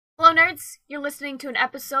nerds! You're listening to an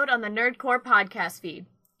episode on the Nerdcore podcast feed.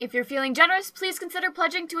 If you're feeling generous, please consider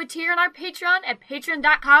pledging to a tier on our Patreon at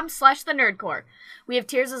patreon.com/thenerdcore. We have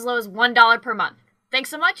tiers as low as $1 per month. Thanks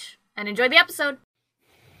so much, and enjoy the episode!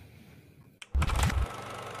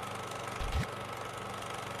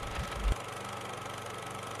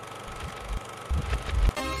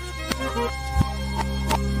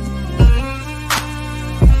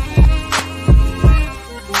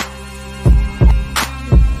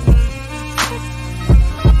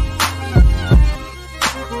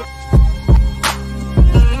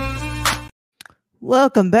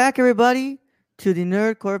 Welcome back, everybody, to the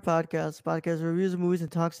Nerdcore podcast. Podcast reviews movies and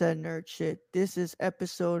talks that nerd shit. This is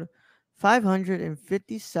episode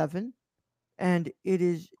 557, and it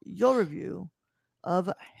is your review of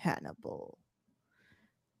Hannibal.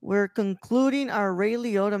 We're concluding our Ray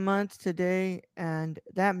Liotta month today, and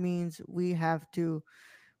that means we have to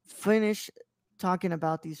finish talking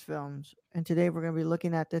about these films. And today we're going to be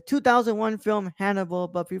looking at the 2001 film Hannibal.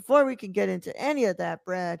 But before we can get into any of that,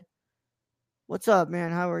 Brad, what's up,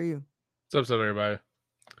 man? How are you? What's up, everybody?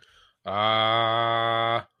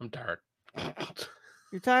 I'm tired.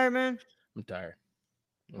 You're tired, man? I'm tired.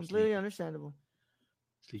 Completely understandable.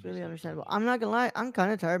 Sleep Completely is understandable. I'm not gonna lie, I'm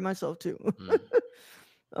kind of tired myself too.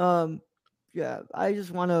 Yeah, I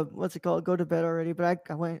just want to go to bed already. But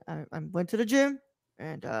I went to the gym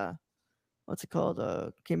and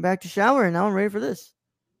came back to shower and now I'm ready for this.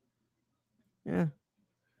 Yeah,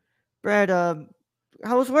 Brad.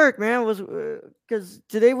 How was work, man? Was because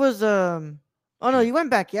today was Oh no, you went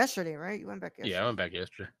back yesterday, right? You went back yesterday. Yeah, I went back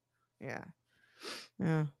yesterday. Yeah.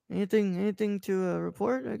 Anything to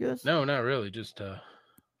report? I guess. No, not really. Just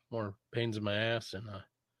more pains in my ass, and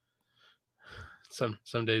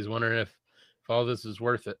some days wondering if all this is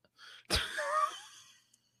worth it.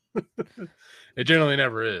 It generally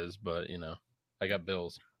never is, but I got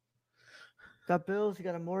bills. Got bills. You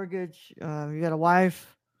got a mortgage. You got a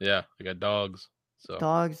wife. Yeah, I got dogs. So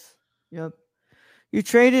dogs. Yep. You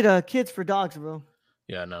traded kids for dogs, bro.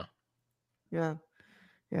 Yeah, no. Yeah.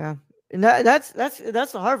 And that's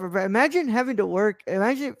the hard part. Bro. Imagine having to work.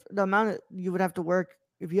 Imagine the amount you would have to work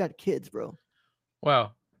if you had kids, bro.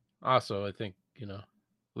 Well, also I think at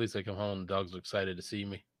least I come home, the dogs are excited to see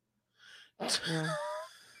me.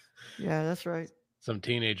 Yeah, that's right. Some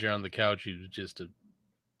teenager on the couch who's just a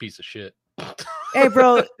piece of shit. Hey,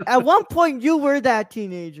 bro, at one point you were that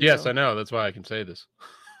teenager. Yes, though. I know. That's why I can say this.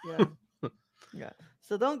 Yeah.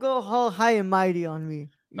 So don't go all high and mighty on me.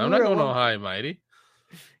 I'm not going all high and mighty.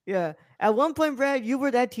 Yeah. At one point, Brad, you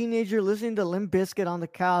were that teenager listening to Limp Bizkit on the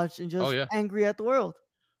couch and just angry at the world.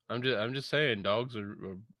 I'm just saying, dogs are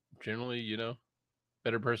generally,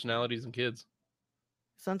 better personalities than kids.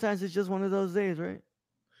 Sometimes it's just one of those days, right?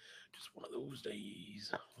 Just one of those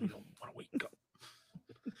days. We don't want to wake up.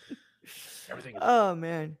 Everything. Oh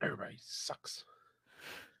man, everybody sucks.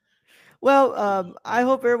 Well, I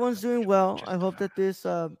hope everyone's doing well. I hope that this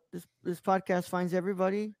podcast finds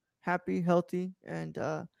everybody happy, healthy, and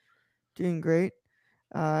doing great.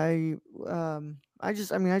 I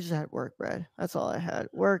just had work, Brad. That's all I had.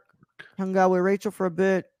 Work. Hung out with Rachel for a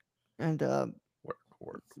bit, and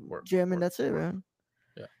work. Gym, and that's it, man.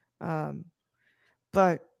 Yeah.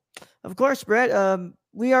 But of course, Brad.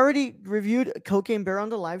 We already reviewed Cocaine Bear on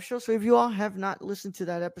the live show, so if you all have not listened to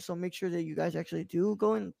that episode, make sure that you guys actually do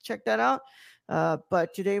go and check that out.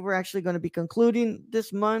 But today we're actually going to be concluding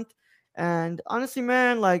this month, and honestly,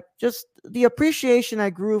 man, like just the appreciation I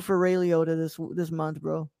grew for Ray Liotta this month,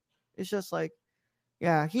 bro. It's just like,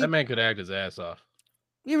 yeah, that man could act his ass off.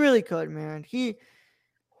 He really could, man. He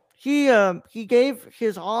gave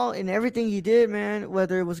his all in everything he did, man.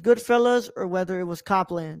 Whether it was Goodfellas or whether it was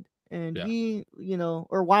Copland. And he,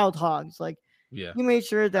 or Wild Hogs, he made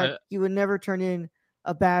sure that he would never turn in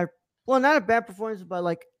not a bad performance, but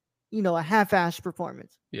a half-assed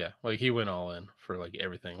performance. Yeah, like he went all in for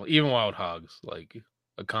everything, even Wild Hogs, like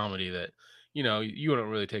a comedy that you wouldn't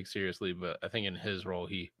really take seriously. But I think in his role,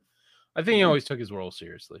 he always took his role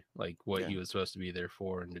seriously, like what he was supposed to be there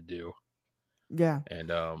for and to do. Yeah, and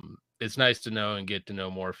it's nice to know and get to know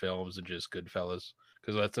more films than just Goodfellas,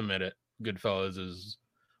 because let's admit it, Goodfellas is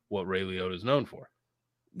what Ray Liotta is known for.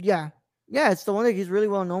 Yeah, it's the one that he's really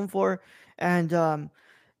well known for. And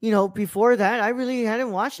before that, I really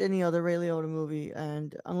hadn't watched any other Ray Liotta movie,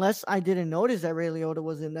 and unless I didn't notice that Ray Liotta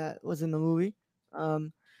was in the movie.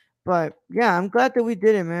 But yeah, I'm glad that we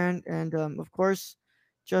did it, man. And of course,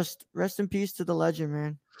 just rest in peace to the legend,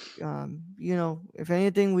 man. If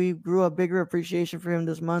anything, we grew a bigger appreciation for him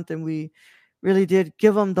this month, and we really did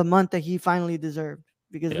give him the month that he finally deserved.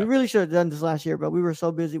 Because we really should have done this last year, but we were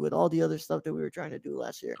so busy with all the other stuff that we were trying to do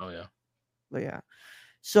last year. Oh, yeah. But yeah.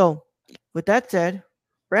 So with that said,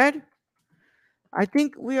 Brad, I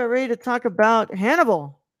think we are ready to talk about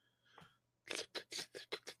Hannibal.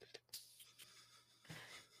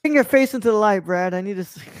 Bring your face into the light, Brad. I need to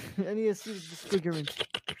I need to see the disfigurement.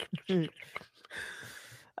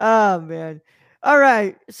 Oh man. All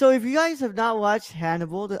right. So if you guys have not watched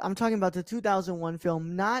Hannibal, I'm talking about the 2001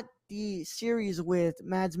 film, not the series with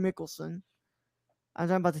Mads Mikkelsen. I'm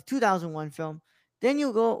talking about the 2001 film. Then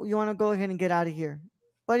you want to go ahead and get out of here.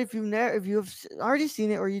 But if you've already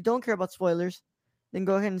seen it or you don't care about spoilers, then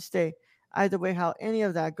go ahead and stay. Either way, how any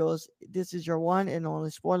of that goes, this is your one and only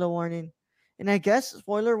spoiler warning. And I guess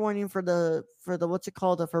spoiler warning for the what's it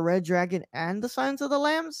called, for Red Dragon and the Signs of the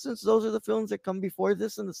Lambs, since those are the films that come before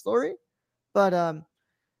this in the story. But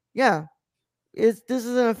yeah, this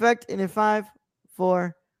is in effect in a 5,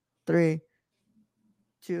 4, 3,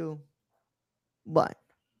 2, 1.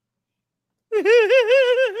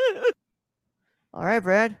 All right,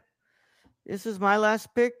 Brad. This is my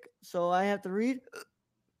last pick, so I have to read.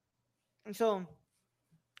 So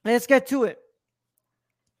let's get to it.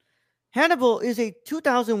 Hannibal is a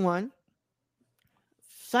 2001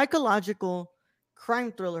 psychological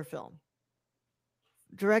crime thriller film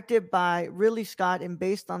directed by Ridley Scott and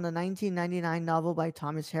based on the 1999 novel by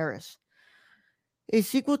Thomas Harris. A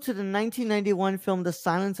sequel to the 1991 film The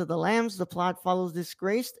Silence of the Lambs, the plot follows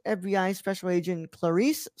disgraced FBI special agent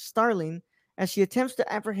Clarice Starling as she attempts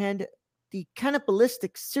to apprehend the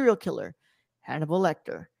cannibalistic serial killer, Hannibal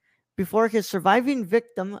Lecter, before his surviving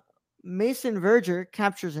victim, Mason Verger,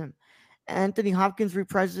 captures him. Anthony Hopkins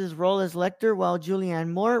reprises his role as Lecter, while Julianne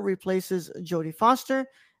Moore replaces Jodie Foster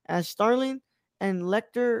as Starling, and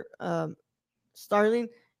Starling,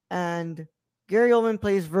 and Gary Oldman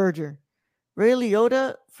plays Verger. Ray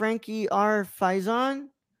Liotta, Frankie R. Faison,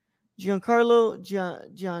 Giancarlo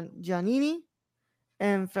Giannini,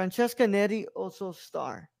 and Francesca Neri also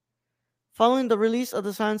star. Following the release of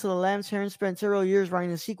The Silence of the Lambs, Harris spent several years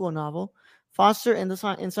writing a sequel novel. Foster and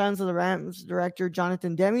Silence of the Lambs director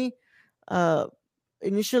Jonathan Demme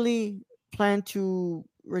initially planned to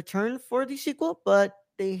return for the sequel, but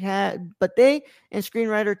they and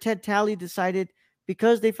screenwriter Ted Talley decided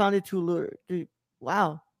because they found it too lurid.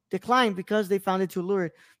 Declined because they found it too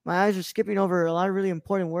lurid. My eyes are skipping over a lot of really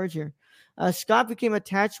important words here. Scott became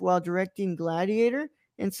attached while directing Gladiator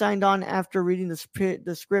and signed on after reading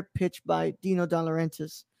the script pitched by Dino De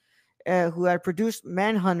Laurentiis, who had produced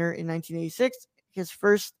Manhunter in 1986, the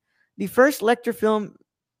first Lecter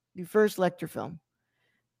film.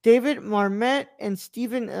 David Marmette and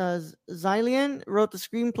Steven Zilian wrote the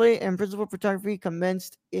screenplay, and principal photography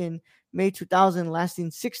commenced in May 2000,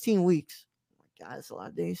 lasting 16 weeks. Oh my God, that's a lot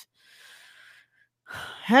of days.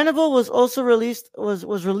 Hannibal was also released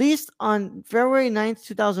on February 9th,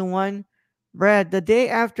 2001. Brad, the day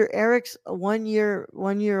after Eric's one year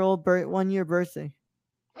birthday.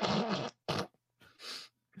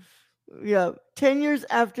 Yeah, 10 years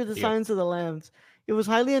after The Silence of the Lambs. It was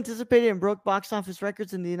highly anticipated and broke box office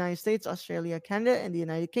records in the United States, Australia, Canada, and the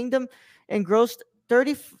United Kingdom, and grossed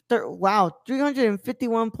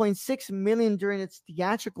 351.6 million during its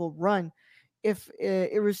theatrical run.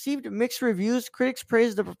 It received mixed reviews, critics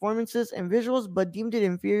praised the performances and visuals, but deemed it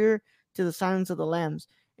inferior to The Silence of the Lambs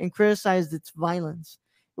and criticized its violence.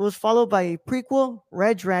 It was followed by a prequel,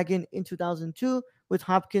 Red Dragon, in 2002, with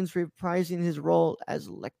Hopkins reprising his role as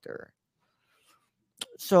Lecter.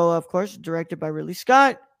 So, of course, directed by Ridley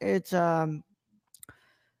Scott. It's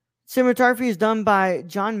cinematography is done by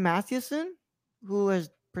John Mathieson, who has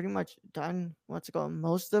pretty much done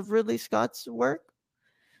most of Ridley Scott's work.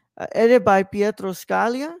 Edited by Pietro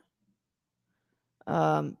Scalia.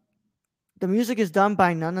 The music is done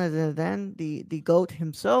by none other than the GOAT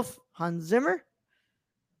himself, Hans Zimmer.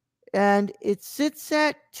 And it sits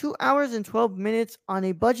at 2 hours and 12 minutes on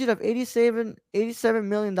a budget of $87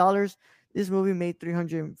 million. This movie made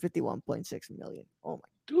 $351.6 million. Oh my!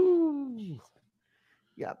 Ooh.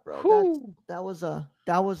 Yeah, bro. That was a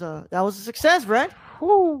success, Brad.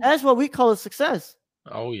 That's what we call a success.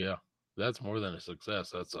 Oh yeah, that's more than a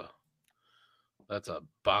success. That's a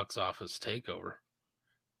box office takeover.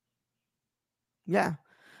 Yeah.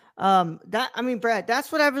 Brad,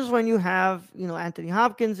 that's what happens when you have, Anthony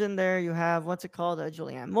Hopkins in there. You have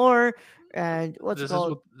Julianne Moore, and This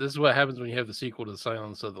is what happens when you have the sequel to The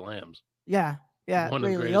Silence of the Lambs. Yeah. One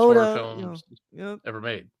of the Ray greatest Liotta, horror films ever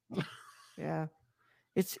made. Yeah.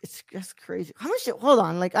 It's that's crazy. How much? Hold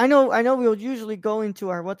on. Like I know we'll usually go into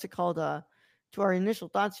our to our initial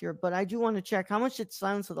thoughts here, but I do want to check how much did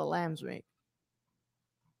Silence of the Lambs make?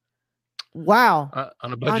 Wow.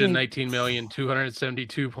 On a budget of 19 million,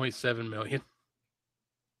 272.7 million.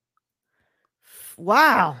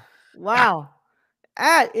 Wow.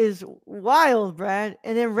 That is wild, Brad.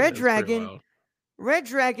 And then Yeah, it's pretty wild. Red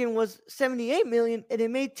Dragon was 78 million and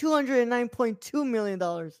it made 209.2 million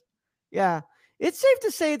dollars. Yeah. It's safe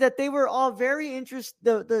to say that they were all very interested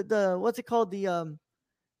the what's it called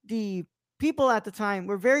the people at the time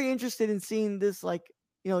were very interested in seeing this like,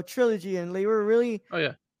 trilogy, and they were really, Oh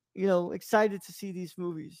yeah. excited to see these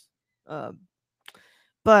movies. Um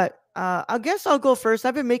but I guess I'll go first.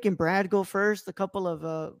 I've been making Brad go first a couple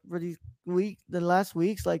of really the last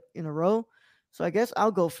weeks like in a row. So I guess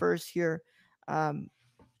I'll go first here. Um,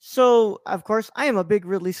 so of course I am a big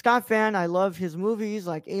Ridley Scott fan. I love his movies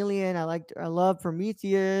like Alien. I love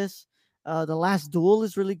Prometheus. The Last Duel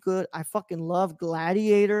is really good. I fucking love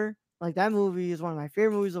Gladiator. Like that movie is one of my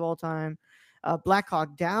favorite movies of all time. Black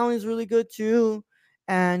Hawk Down is really good too.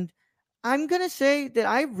 And I'm gonna say that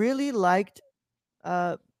I really liked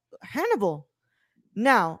uh, Hannibal.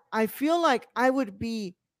 Now, I feel like I would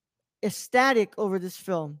be ecstatic over this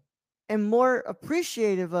film and more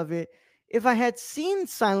appreciative of it if I had seen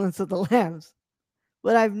Silence of the Lambs,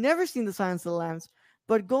 but I've never seen The Silence of the Lambs.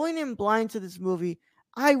 But going in blind to this movie,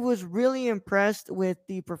 I was really impressed with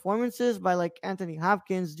the performances by like Anthony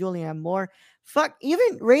Hopkins, Julianne Moore, fuck,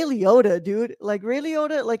 even Ray Liotta, dude. Like Ray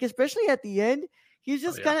Liotta, like especially at the end, he's Oh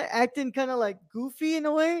just yeah. kind of acting kind of like goofy in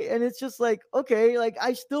a way, and it's just like okay, like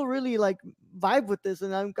I still really like vibe with this,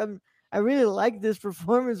 and I really like this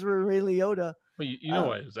performance for Ray Liotta, Well, you know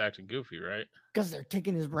why he was acting goofy, right? because they're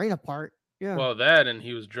taking his brain apart. Yeah, Well, that and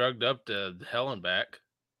he was drugged up to hell and back.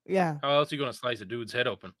 yeah, How else are you gonna slice a dude's head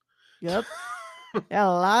open? yep. Yeah,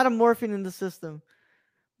 a lot of morphine in the system.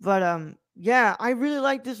 But yeah, I really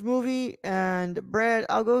like this movie. And Brad,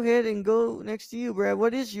 I'll go ahead and go next to you, Brad.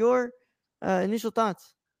 What is your initial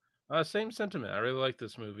thoughts? Same sentiment. I really like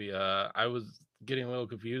this movie. I was getting a little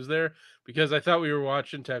confused there because I thought we were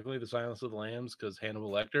watching technically The Silence of the Lambs because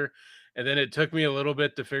Hannibal Lecter, and then it took me a little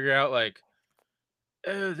bit to figure out like,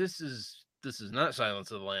 oh, this is not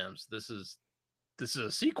Silence of the Lambs. This is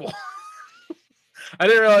a sequel. I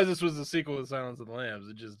didn't realize this was a sequel to Silence of the Lambs.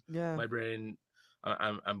 It just Yeah. my brain.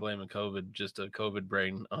 I'm blaming COVID, just a COVID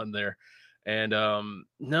brain on there, and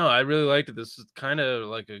no, I really liked it. This is kind of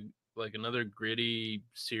like another gritty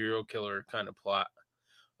serial killer kind of plot,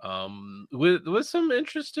 with some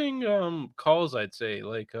interesting calls. I'd say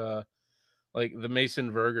like the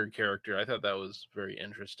Mason Verger character. I thought that was very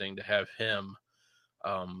interesting to have him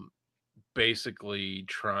um basically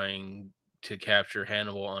trying to capture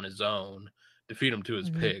Hannibal on his own, defeat him to his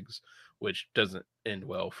Hmm. pigs, which doesn't end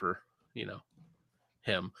well for you know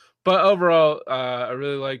him. But overall, I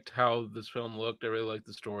really liked how this film looked. I really liked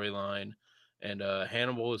the storyline, and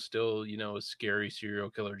Hannibal is still a scary serial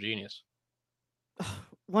killer genius.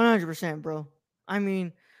 100%, bro. I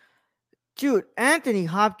mean, dude, Anthony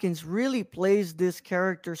Hopkins really plays this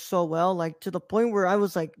character so well, like to the point where I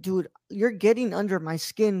was like, dude, you're getting under my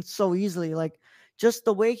skin so easily. Like just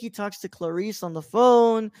the way he talks to Clarice on the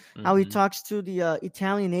phone, how he Hmm. talks to the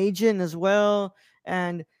Italian agent as well.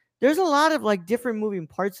 And there's a lot of like different moving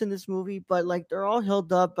parts in this movie, but like they're all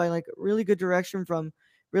held up by like really good direction from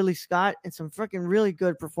Ridley Scott and some freaking really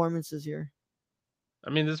good performances here. I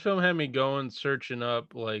mean, this film had me going searching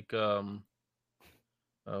up like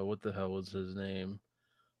what the hell was his name?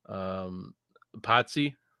 Um,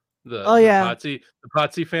 Potsy, the Oh the yeah. Potsy the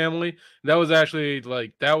Potsy family. That was actually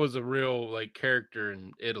like that was a real like character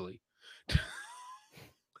in Italy.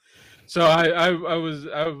 So I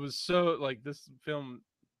was so like this film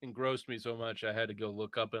engrossed me so much I had to go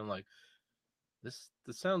look up and like this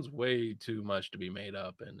sounds way too much to be made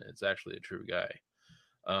up and it's actually a true guy.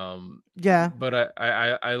 Um, Yeah. but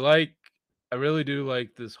I like I really do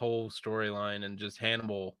like this whole storyline and just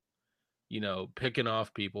Hannibal, picking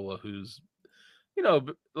off people who's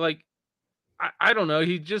like I don't know.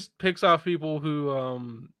 He just picks off people who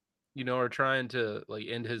are trying to like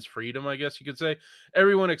end his freedom. I guess you could say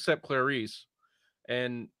everyone except Clarice.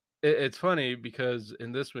 And it's funny because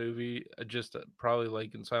in this movie, just probably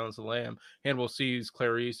like in Silence of the Lamb, Hannibal sees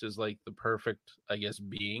Clarice as like the perfect, I guess,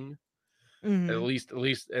 being. Hmm. At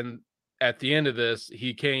least, and at the end of this,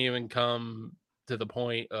 he can't even come to the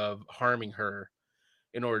point of harming her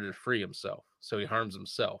in order to free himself. So he harms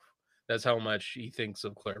himself. That's how much he thinks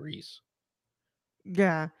of Clarice.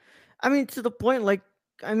 Yeah. I mean, to the point, like,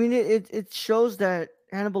 I mean, it shows that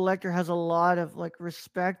Hannibal Lecter has a lot of like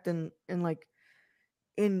respect and like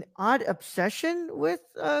an odd obsession with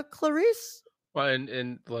Clarice. Well,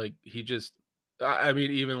 and like he just, I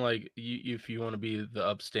mean, even like if you want to be the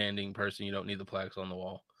upstanding person, you don't need the plaques on the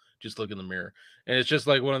wall. Just look in the mirror, and it's just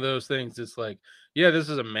like one of those things. It's like, yeah, this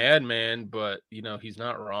is a madman, but he's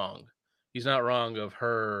not wrong. He's not wrong of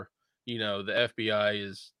her. The FBI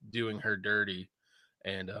is doing her dirty,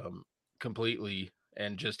 and completely,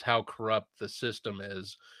 and just how corrupt the system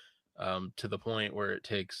is, to the point where it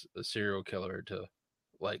takes a serial killer to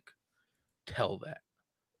like tell that.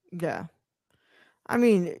 Yeah. I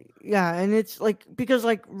mean, yeah, and it's like because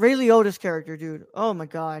like Ray Liotta's character, dude. Oh my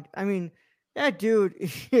god. I mean, that dude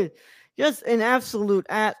just an absolute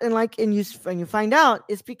ass. And like, and you find out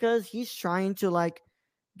it's because he's trying to like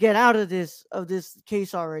get out of this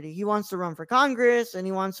case already. He wants to run for Congress, and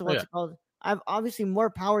he wants to Oh what's yeah. it called? I've obviously more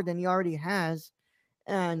power than he already has,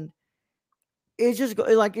 and it just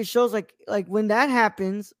like it shows like when that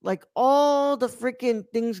happens, like all the freaking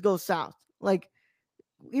things go south. Like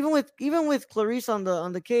even with Clarice on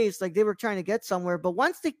the case, like they were trying to get somewhere, but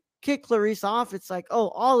once they kick Clarice off, it's like, oh,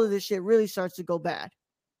 all of this shit really starts to go bad.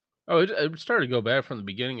 Oh, it started to go bad from the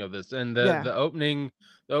beginning of this, and Yeah. the opening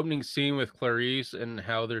scene with Clarice and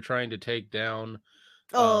how they're trying to take down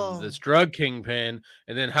Oh, this drug kingpin,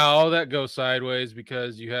 and then how all that goes sideways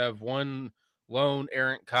because you have one lone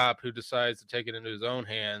errant cop who decides to take it into his own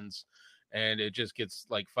hands, and it just gets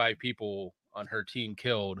like 5 people on her team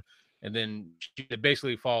killed, and then it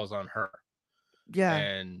basically falls on her. yeah.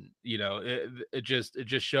 And it just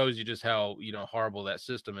shows you just how horrible that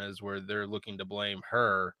system is, where they're looking to blame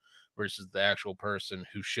her versus the actual person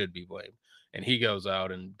who should be blamed, and he goes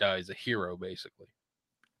out and dies a hero basically.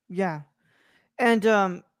 Yeah.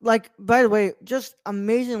 And like by the way, just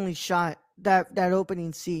amazingly shot that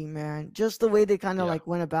opening scene, man. Just the way they kind of Yeah. like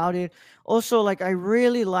went about it. Also, like I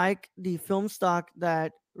really like the film stock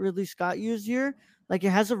that Ridley Scott used here. Like it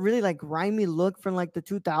has a really like grimy look from like the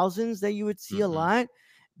 2000s that you would see a Hmm. lot. Very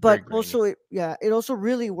But grainy. also it also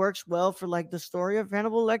really works well for like the story of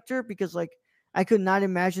Hannibal Lecter because like I could not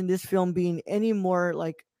imagine this film being any more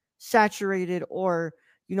like saturated or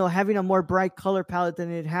having a more bright color palette than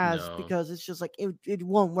it has No. because it's just like it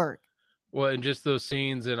won't work. Well, and just those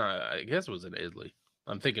scenes, and I guess it was in Italy.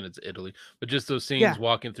 I'm thinking it's Italy, but just those scenes Yeah,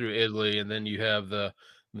 walking through Italy, and then you have the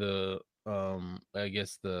I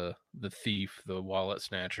guess the thief, the wallet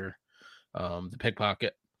snatcher, the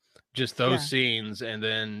pickpocket, just those yeah, scenes, and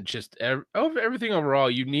then just everything overall.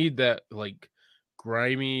 You need that like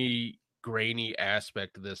grimy, grainy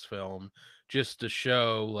aspect of this film just to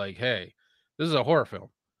show, like, hey, this is a horror film.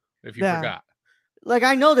 If you yeah. forgot, Like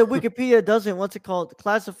I know that Wikipedia doesn't what's it called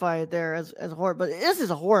classify it there as horror, but this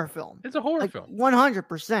is a horror film, it's a horror like film.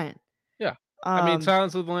 100%. Yeah. I mean, Um,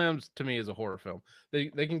 Silence of the Lambs to me is a horror film. They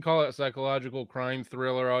can call it psychological crime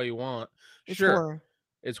thriller all you want. it's Sure, horror.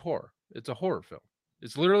 it's horror. It's a horror film.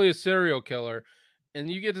 It's literally a serial killer,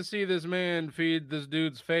 and you get to see this man feed this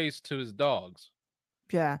dude's face to his dogs,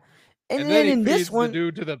 Yeah, and and then then he in this feeds the one,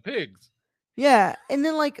 dude to the pigs. yeah, and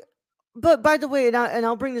then like, but by the way, and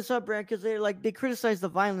I'll bring this up, Brad, because they criticize the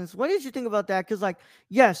violence. What did you think about that? Because like,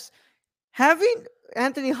 yes, having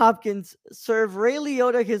Anthony Hopkins serve Ray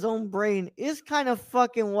Liotta his own brain is kind of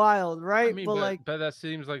fucking wild, I right? mean, But but like, but that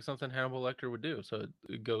seems like something Hannibal Lecter would do, so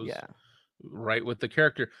it goes yeah, right with the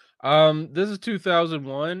character. This is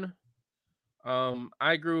 2001.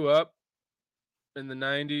 I grew up in the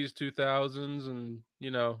 90s, 2000s, and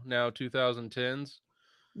now 2010s.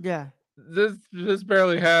 yeah, This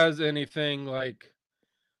barely has anything like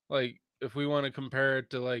if we want to compare it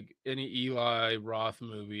to like any Eli Roth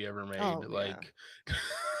movie ever made, oh yeah, like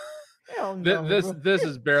hell no, this bro. this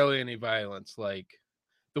is barely any violence. Like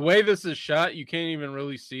the way this is shot, you can't even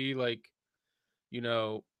really see you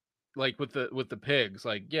know like with the pigs.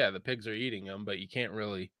 Like yeah, the pigs are eating them, but you can't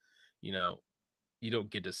really, you know, you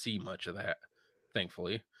don't get to see much of that,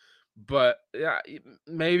 thankfully. But yeah,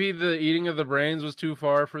 maybe the eating of the brains was too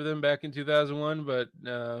far for them back in 2001. But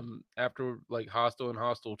after like Hostel and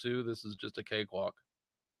Hostel 2, this is just a cakewalk.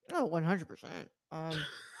 Oh, 100%.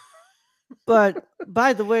 But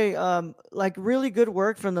by the way, like really good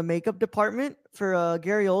work from the makeup department for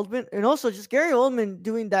Gary Oldman, and also just Gary Oldman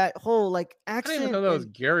doing that whole like I didn't even know accent. that was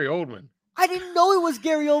And Gary Oldman. I didn't know it was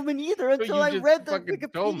Gary Oldman either But until you I just read the fucking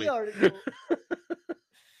told Wikipedia me. article.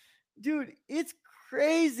 Dude, it's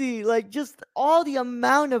crazy. Like just all the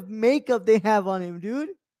amount of makeup they have on him, dude.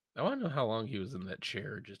 I want to know how long he was in that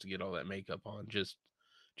chair just to get all that makeup on, just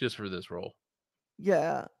for this role.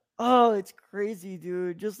 Yeah. Oh, it's crazy,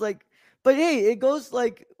 dude. Just like, but hey, it goes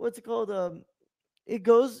like what's it called? It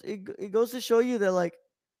goes to show you that like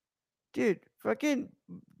dude, fucking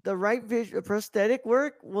the right prosthetic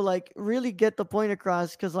work will like really get the point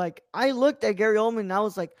across. Cause like I looked at Gary Oldman and I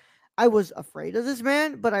was like, I was afraid of this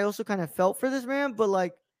man, but I also kind of felt for this man. But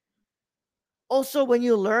like also when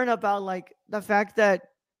you learn about like the fact that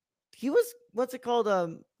he was what's it called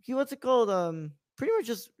pretty much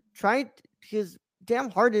just tried his damn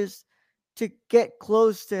hardest to get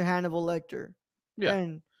close to Hannibal Lecter, Yeah.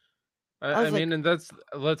 and I I was like, mean, and that's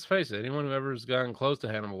let's face it. Anyone who ever's gotten close to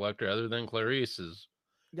Hannibal Lecter, other than Clarice, is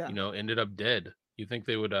yeah, ended up dead. You think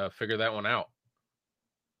they would figure that one out?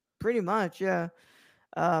 pretty much, yeah.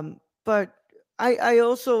 But I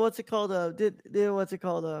also what's it called? Did what's it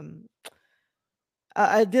called?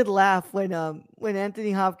 I did laugh when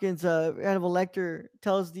Anthony Hopkins Hannibal Lecter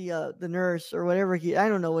tells the nurse or whatever he I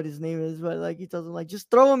don't know what his name is, but like he tells him like just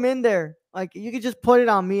throw him in there. Like you could just put it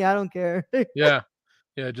on me. I don't care. Yeah,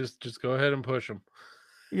 yeah. Just go ahead and push him.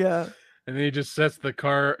 Yeah. And then he just sets the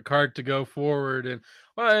cart to go forward, and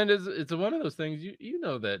well, and it's one of those things. You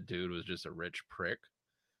know that dude was just a rich prick,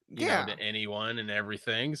 Yeah. to anyone and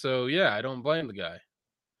everything. So yeah, I don't blame the guy,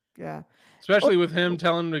 Yeah. Oh, especially with him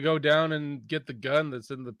telling him to go down and get the gun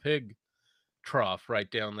that's in the pig trough right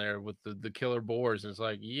down there with the killer boars. And it's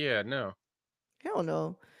like, yeah, no, hell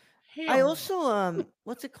no. I hell no. also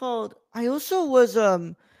what's it called? I also was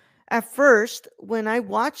at first when I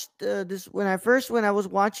watched this when I was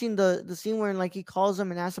watching the scene where like he calls him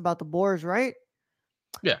and asks about the boars, right?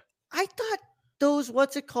 Yeah. I thought those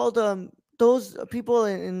what's it called those people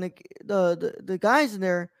in the guys in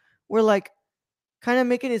there were like kind of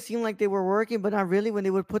making it seem like they were working, but not really when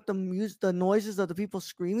they would put the noises of the people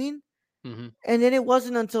screaming. Hmm. And then it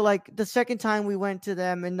wasn't until like the second time we went to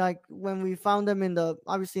them and like when we found them in the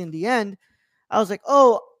obviously in the end, I was like,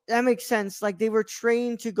 oh, that makes sense. Like they were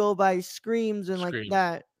trained to go by screams and like Screams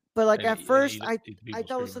that. But like and at first eat I people thought it was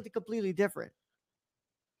screaming. something completely different.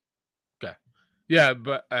 Okay. Yeah,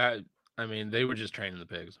 but I mean, they were just training the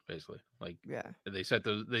pigs basically. Like Yeah. they set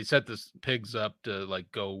the pigs up to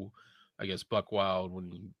like go, I guess, buck wild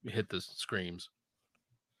when you hit the screams.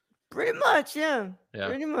 Pretty much, yeah. Yeah.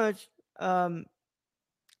 Pretty much. Um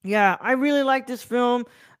Yeah, I really like this film.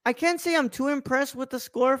 I can't say I'm too impressed with the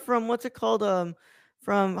score from what's it called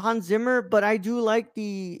from Hans Zimmer, but I do like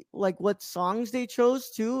the like what songs they chose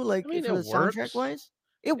too, I like mean, for it the soundtrack works. wise.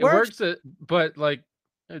 It It works. works. But like,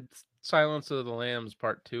 it's Silence of the Lambs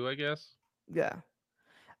Part Two, I guess. Yeah.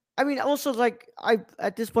 I mean also like I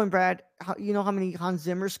at this point Brad, you know how many Hans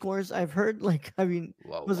Zimmer scores I've heard? Like I mean, A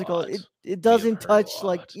what's it called? lot. It We have doesn't heard a touch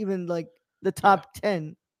like lot. even like the Yeah. top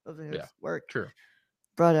 10 of Yeah. his work. True.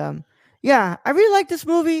 But yeah, I really like this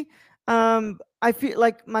movie. I feel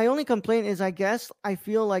like my only complaint is I guess I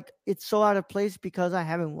feel like it's so out of place because I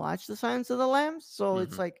haven't watched The Silence of the Lambs. So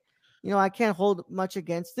it's Hmm. like, I can't hold much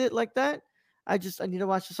against it like that. I need to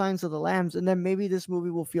watch The Silence of the Lambs and then maybe this movie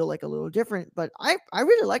will feel like a little different. But I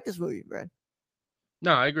really like this movie, Brad.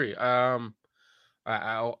 No, I agree. I'll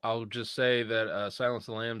just say that Silence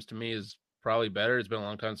of the Lambs to me is probably better. It's been a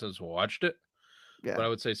long time since I watched it, Yeah, but I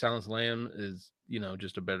would say Silence of the Lamb is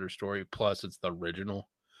just a better story. Plus, it's the original,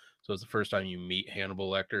 so it's the first time you meet Hannibal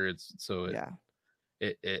Lecter. It's so yeah.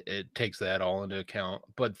 it takes that all into account.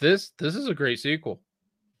 But this is a great sequel.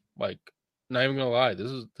 Like, not even gonna lie,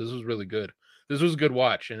 this was really good. This was a good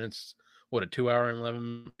watch, and it's what, a 2 hour and 11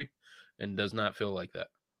 movie, and does not feel like that.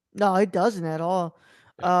 No, it doesn't at all.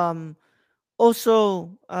 Yeah, Um,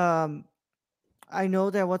 Also, I know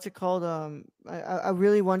that what's it called? I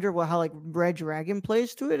really wonder how like Red Dragon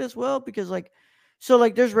plays to it as well because like, so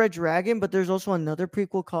like there's Red Dragon, but there's also another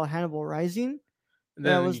prequel called Hannibal Rising. and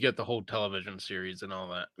That then you was get the whole television series and all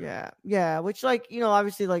that. yeah, which like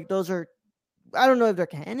obviously like those are I don't know if they're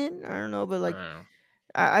canon. I don't know, but I like don't know.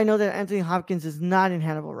 I know that Anthony Hopkins is not in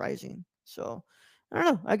Hannibal Rising, so I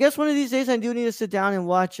don't know. I guess one of these days I do need to sit down and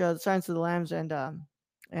watch The Silence of the Lambs and uh,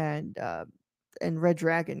 and Red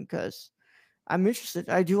Dragon because I'm interested.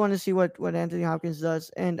 I do want to see what Anthony Hopkins does.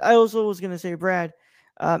 And I also was going to say, Brad,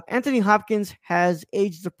 Anthony Hopkins has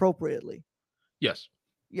aged appropriately. Yes,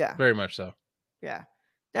 Yeah, very much so. yeah.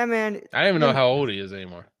 That man, I don't even know man how old he is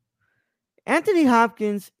anymore. Anthony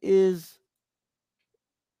Hopkins is,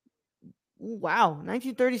 wow,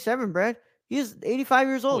 1937, Brad. He is 85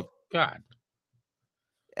 years Holy old God.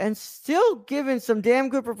 and still giving some damn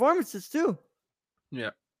good performances, too.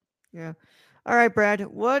 Yeah. Yeah. All right, Brad,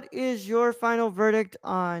 what is your final verdict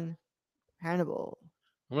on Hannibal?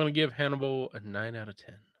 I'm gonna give Hannibal a 9 out of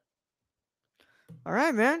 10. All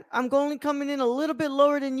right, man. I'm only coming in a little bit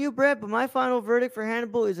lower than you, Brett, but my final verdict for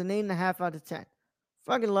Hannibal is an 8.5 out of 10.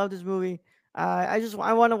 Fucking love this movie.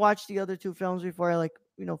 I want to watch the other two films before I like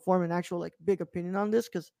form an actual like big opinion on this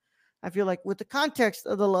because I feel like with the context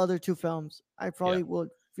of the other two films, I Yeah. probably will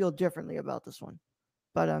feel differently about this one.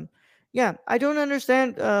 But yeah, I don't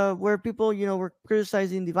understand where people were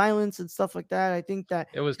criticizing the violence and stuff like that. I think that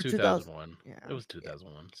It was for 2000, 2001. yeah, It was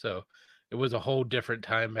 2001. So it was a whole different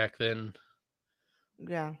time back then.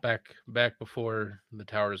 yeah, Back before the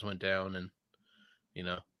towers went down, and you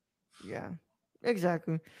know, yeah,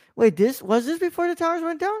 exactly. Wait, this before the towers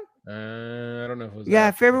went down? I don't know if it was Yeah,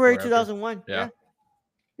 after, February before, after. 2001. Yeah.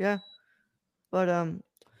 Yeah. But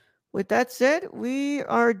with that said, we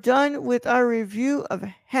are done with our review of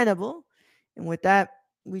Hannibal. And with that,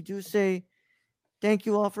 we do say thank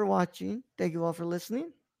you all for watching. Thank you all for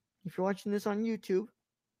listening. If you're watching this on YouTube,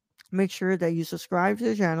 make sure that you subscribe to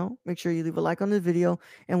the channel. Make sure you leave a like on the video.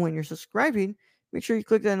 And when you're subscribing, make sure you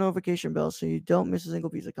click that notification bell so you don't miss a single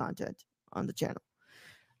piece of content on the channel.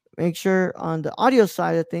 Make sure on the audio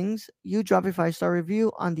side of things, you drop a 5-star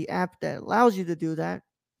review on the app that allows you to do that.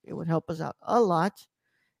 It would help us out a lot.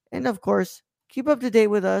 And of course, keep up to date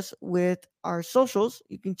with us with our socials.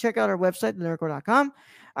 You can check out our website, thenerdcore.com,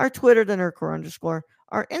 our Twitter, thenerdcore_,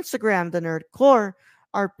 our Instagram, thenerdcore,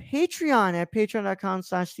 our Patreon at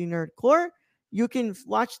patreon.com/thenerdcore. You can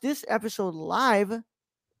watch this episode live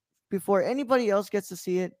before anybody else gets to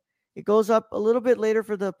see it. It goes up a little bit later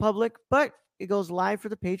for the public, but it goes live for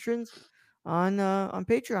the patrons on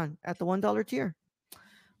Patreon at the $1 tier.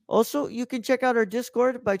 Also, you can check out our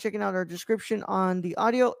Discord by checking out our description on the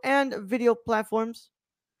audio and video platforms.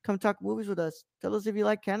 Come talk movies with us. Tell us if you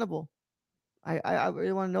like Hannibal. I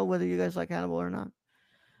really want to know whether you guys like Hannibal or not.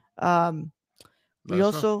 We Let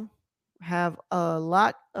us know. also have a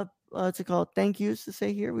lot of thank yous to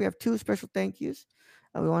say here. We have 2 special thank yous.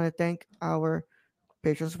 We want to thank our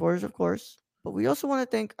patron supporters, of course, but we also want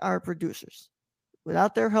to thank our producers.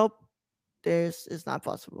 Without their help, this is not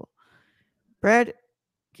possible. Brad,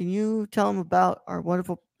 can you tell them about our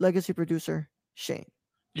wonderful legacy producer, Shane?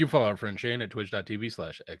 You can follow our friend Shane at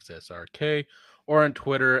twitch.tv/XSRK or on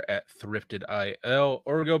Twitter at thriftedil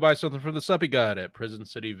or go buy something from the Suppy God at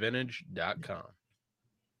prisoncityvintage.com.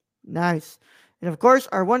 Nice. And of course,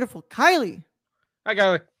 our wonderful Kylie. Hi,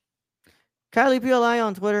 Kylie. Kylie PLI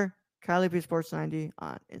on Twitter, Kylie P Sports 90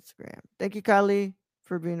 on Instagram. Thank you, Kylie,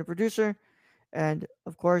 for being a producer. And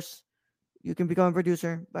of course, you can become a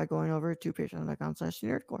producer by going over to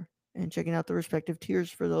patreon.com/nerdcore and checking out the respective tiers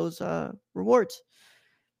for those rewards.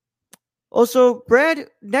 Also, Brad,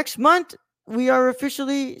 next month we are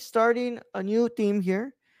officially starting a new theme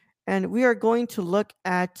here, and we are going to look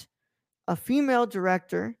at a female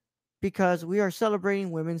director because we are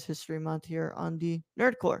celebrating Women's History Month here on the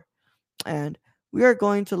Nerdcore. And we are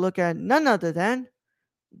going to look at none other than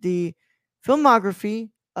the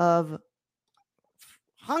filmography of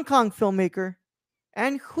Hong Kong filmmaker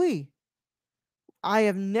An Hui. I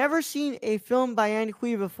have never seen a film by An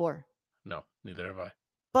Hui before. No, neither have I.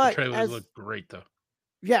 But the trailers look great, though.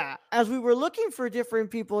 Yeah, as we were looking for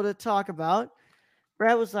different people to talk about,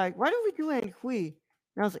 Brad was like, "Why don't we do An Hui?" And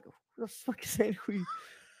I was like, "Who the fuck is An Hui?"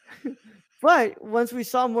 But once we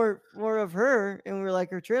saw more of her, and we were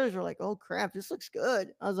like, her trailers were like, "Oh crap, this looks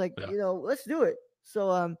good." I was like, Yeah. let's do it.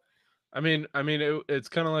 So I mean, it's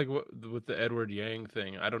kind of like with the Edward Yang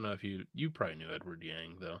thing. I don't know if you probably knew Edward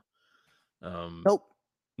Yang though. Nope.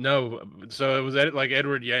 No, so it was like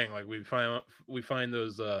Edward Yang. Like we find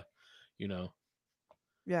those,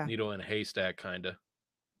 Yeah. needle in a haystack kind of.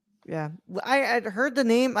 Yeah, I had heard the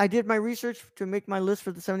name. I did my research to make my list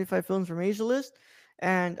for the 75 films from Asia list,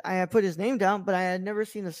 and I had put his name down, but I had never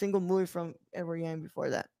seen a single movie from Edward Yang before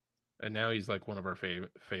that. And now he's like one of our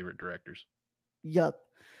favorite directors. Yup.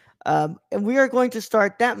 And we are going to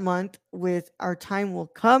start that month with Our Time Will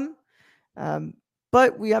Come.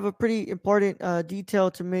 But we have a pretty important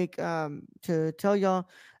detail to make to tell y'all.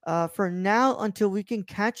 For now, until we can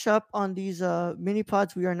catch up on these mini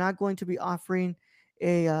pods, we are not going to be offering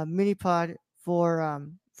a mini pod for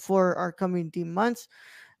our coming months.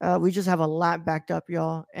 We just have a lot backed up,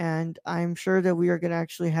 y'all, and I'm sure that we are gonna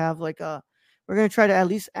actually have we're gonna try to at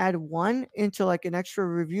least add one into like an extra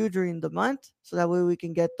review during the month, so that way we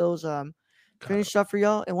can get those finished up for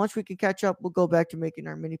y'all. And once we can catch up, we'll go back to making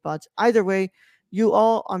our mini pods. Either way, you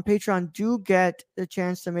all on Patreon do get the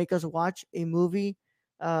chance to make us watch a movie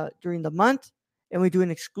during the month, and we do an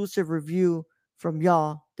exclusive review from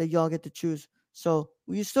y'all that y'all get to choose. So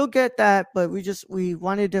we still get that, but we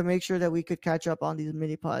wanted to make sure that we could catch up on these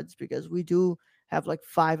mini pods because we do have like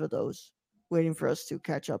 5 of those waiting for us to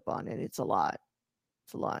catch up on, and it's a lot.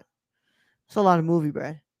 It's a lot. It's a lot of movie,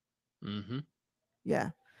 Brad. Mm-hmm.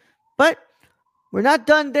 Yeah, but we're not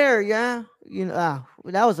done there. Yeah,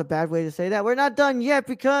 that was a bad way to say that. We're not done yet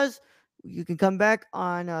because you can come back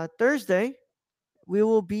on Thursday. We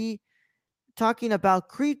will be talking about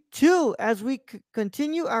Creed 2 as we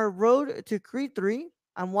continue our road to Creed 3.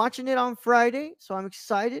 I'm watching it on Friday, so I'm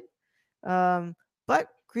excited. But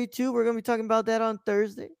Creed 2, we're going to be talking about that on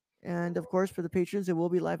Thursday. And of course, for the patrons, it will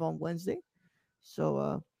be live on Wednesday.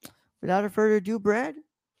 So without further ado, Brad,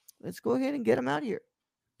 let's go ahead and get him out of here.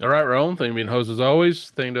 All right, Roland. Thank you, being host as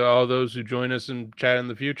always. Thank you to all those who join us in chat in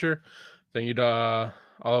the future. Thank you to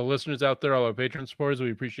all our listeners out there, all our Patreon supporters,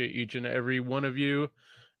 we appreciate each and every one of you.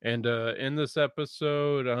 And in this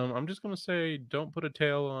episode, I'm just gonna say, don't put a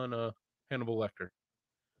tail on Hannibal Lecter.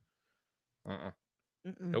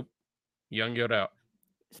 Nope. Young Yoda out.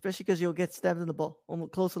 Especially because you'll get stabbed in the ball,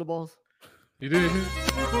 almost close to the balls. You do.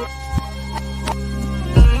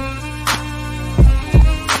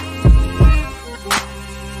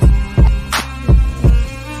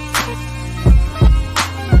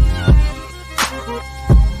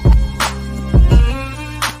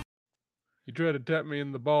 You tried to tap me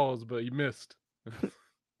in the balls, but you missed.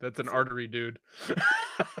 That's an artery, dude.